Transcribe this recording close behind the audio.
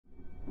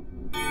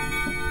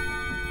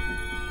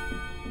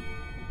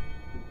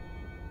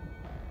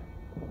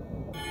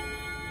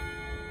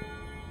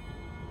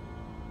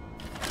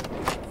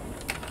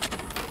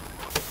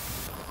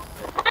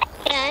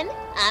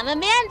I'm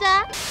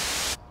Amanda.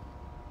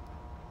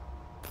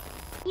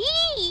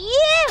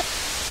 You!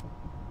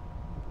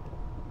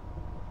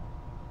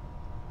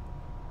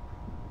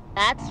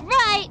 That's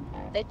right,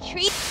 the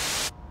tree.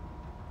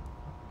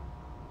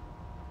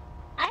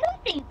 I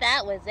don't think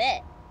that was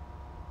it.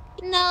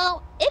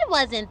 No, it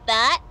wasn't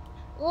that.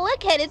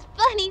 Look at his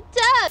funny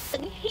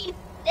tongue. He's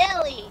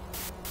silly.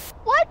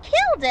 What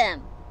killed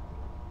him?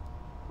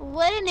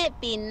 Wouldn't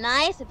it be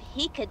nice if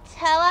he could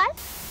tell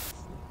us?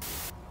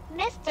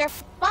 Mr.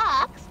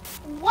 Fox,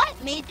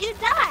 what made you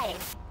die?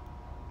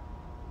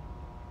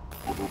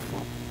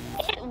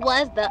 It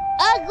was the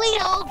ugly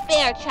old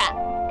bear trap.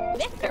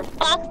 Mr.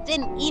 Fox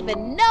didn't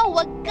even know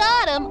what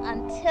got him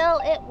until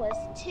it was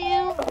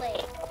too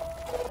late.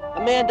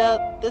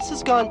 Amanda, this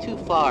has gone too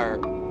far.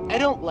 I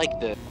don't like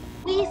this.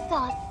 We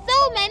saw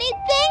so many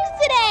things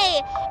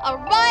today! A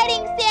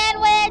rotting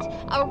sandwich,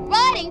 a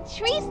rotting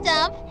tree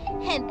stump,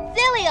 and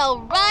silly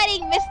old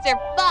rotting Mr.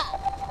 Fox.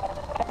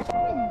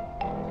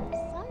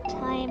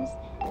 Sometimes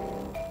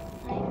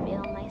I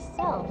feel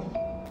myself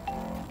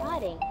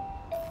rotting.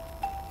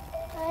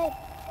 But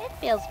it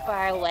feels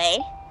far away.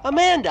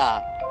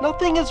 Amanda,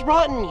 nothing is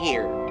rotten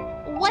here.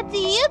 What do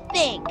you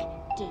think?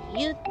 Do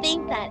you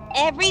think that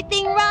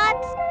everything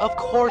rots? Of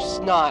course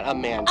not,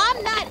 Amanda.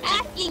 I'm not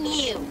asking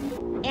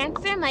you.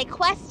 Answer my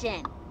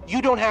question.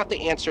 You don't have to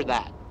answer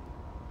that.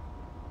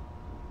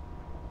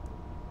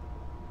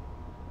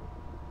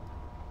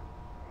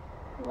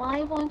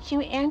 Why won't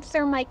you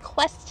answer my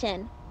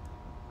question?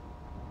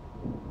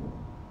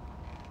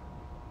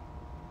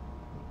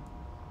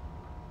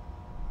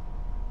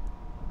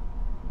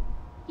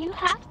 You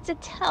have to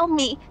tell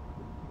me.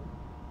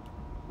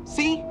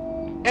 See?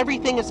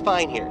 Everything is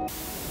fine here.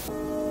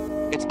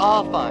 It's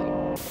all fine.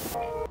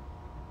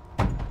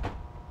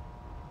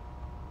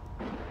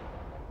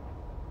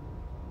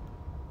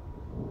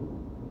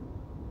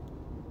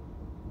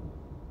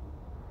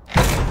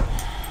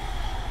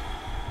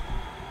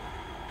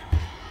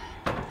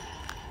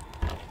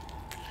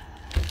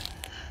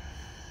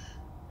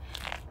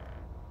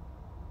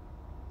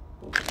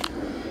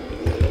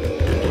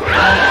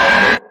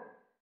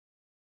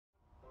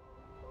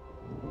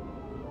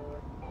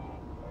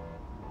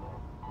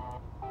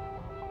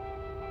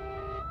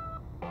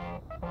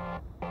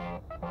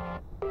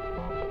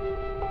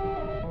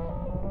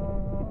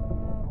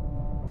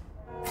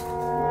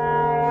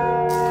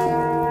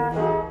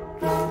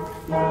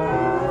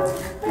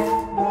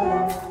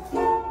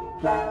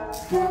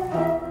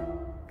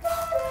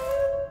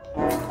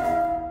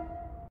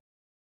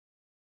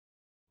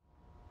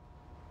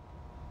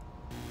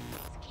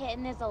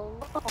 Kitten is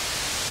alone.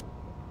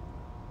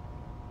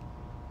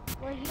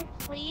 Will you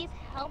please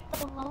help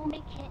the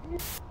lonely kitten?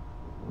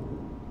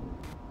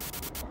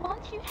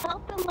 Won't you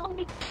help the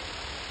lonely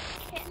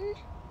kitten?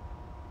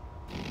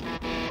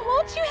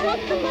 Won't you help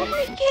the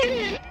lonely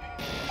kitten?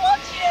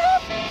 Won't you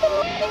help the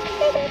lonely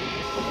kitten?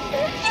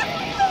 Won't you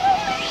help the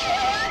lonely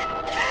kitten?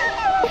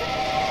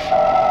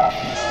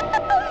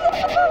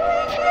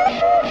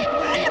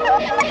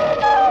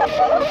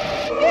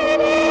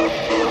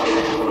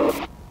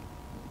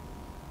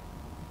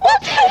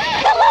 Won't you help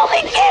the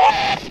lonely kitten?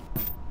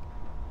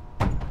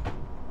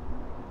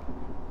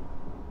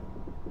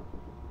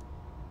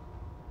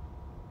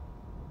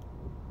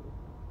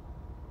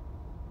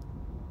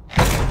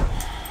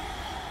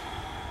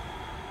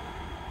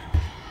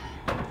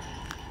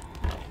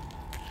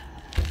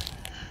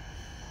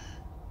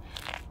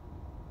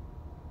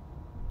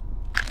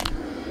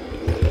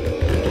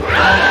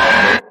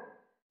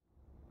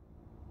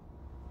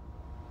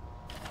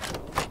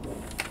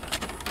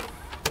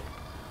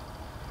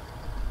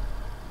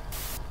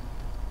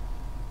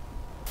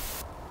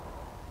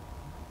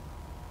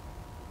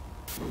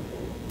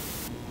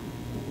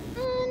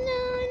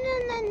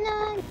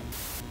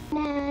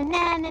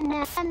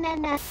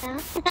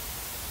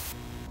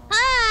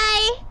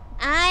 Hi,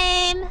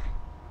 I'm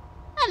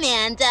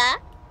Amanda.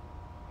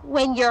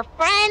 When you're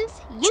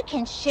friends, you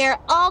can share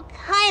all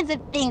kinds of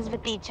things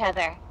with each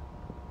other.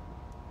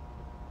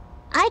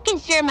 I can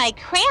share my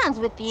crayons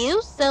with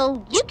you,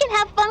 so you can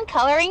have fun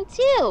coloring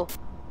too.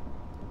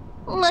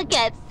 Look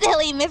at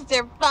silly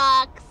Mr.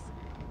 Fox.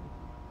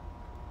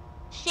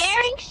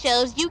 Sharing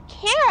shows you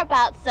care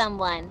about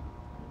someone.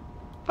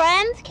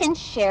 Friends can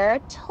share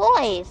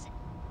toys.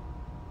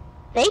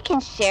 They can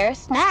share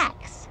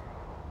snacks.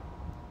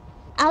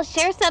 I'll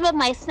share some of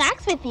my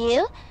snacks with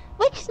you.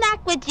 Which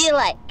snack would you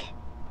like?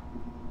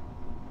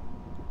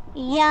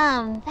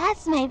 Yum,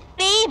 that's my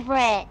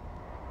favorite.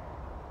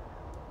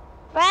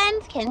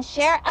 Friends can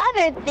share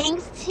other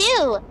things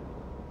too.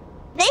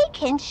 They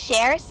can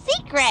share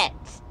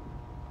secrets.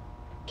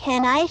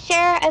 Can I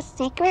share a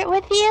secret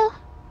with you?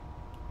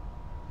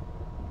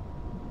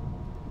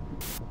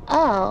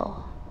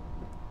 Oh.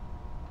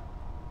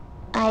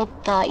 I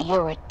thought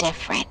you were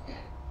different.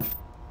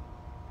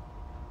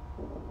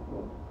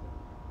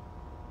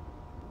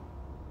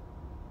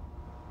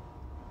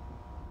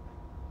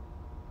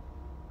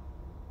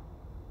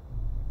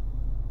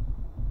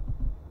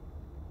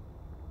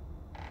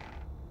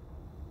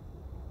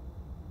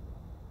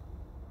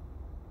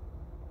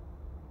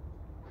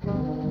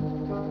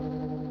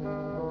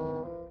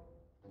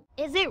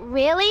 Is it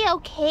really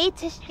okay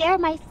to share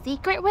my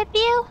secret with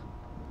you?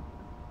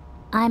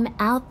 I'm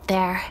out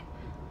there.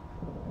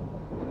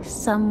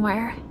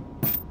 Somewhere.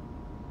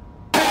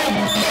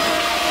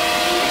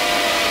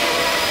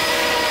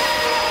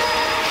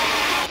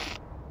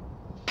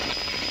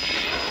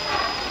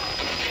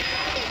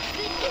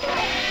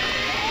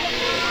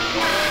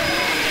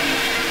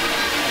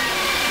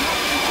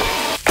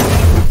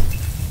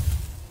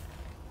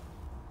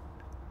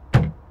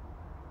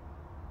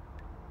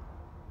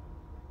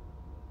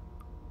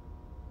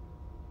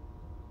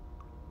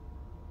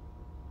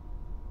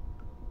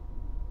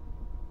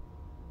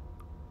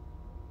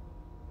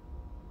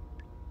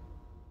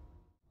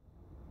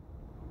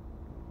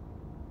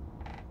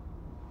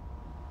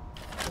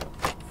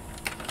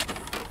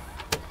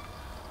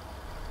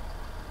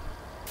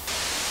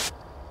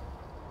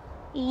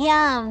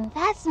 Yum,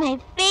 that's my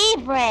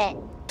favorite.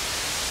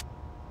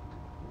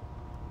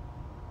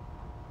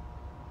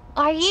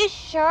 Are you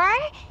sure?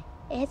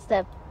 It's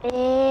a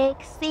big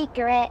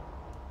secret.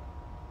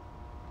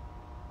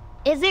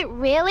 Is it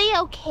really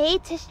okay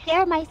to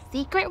share my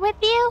secret with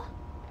you?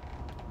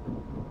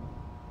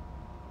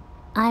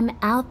 I'm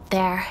out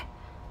there.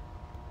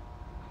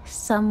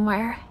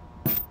 Somewhere.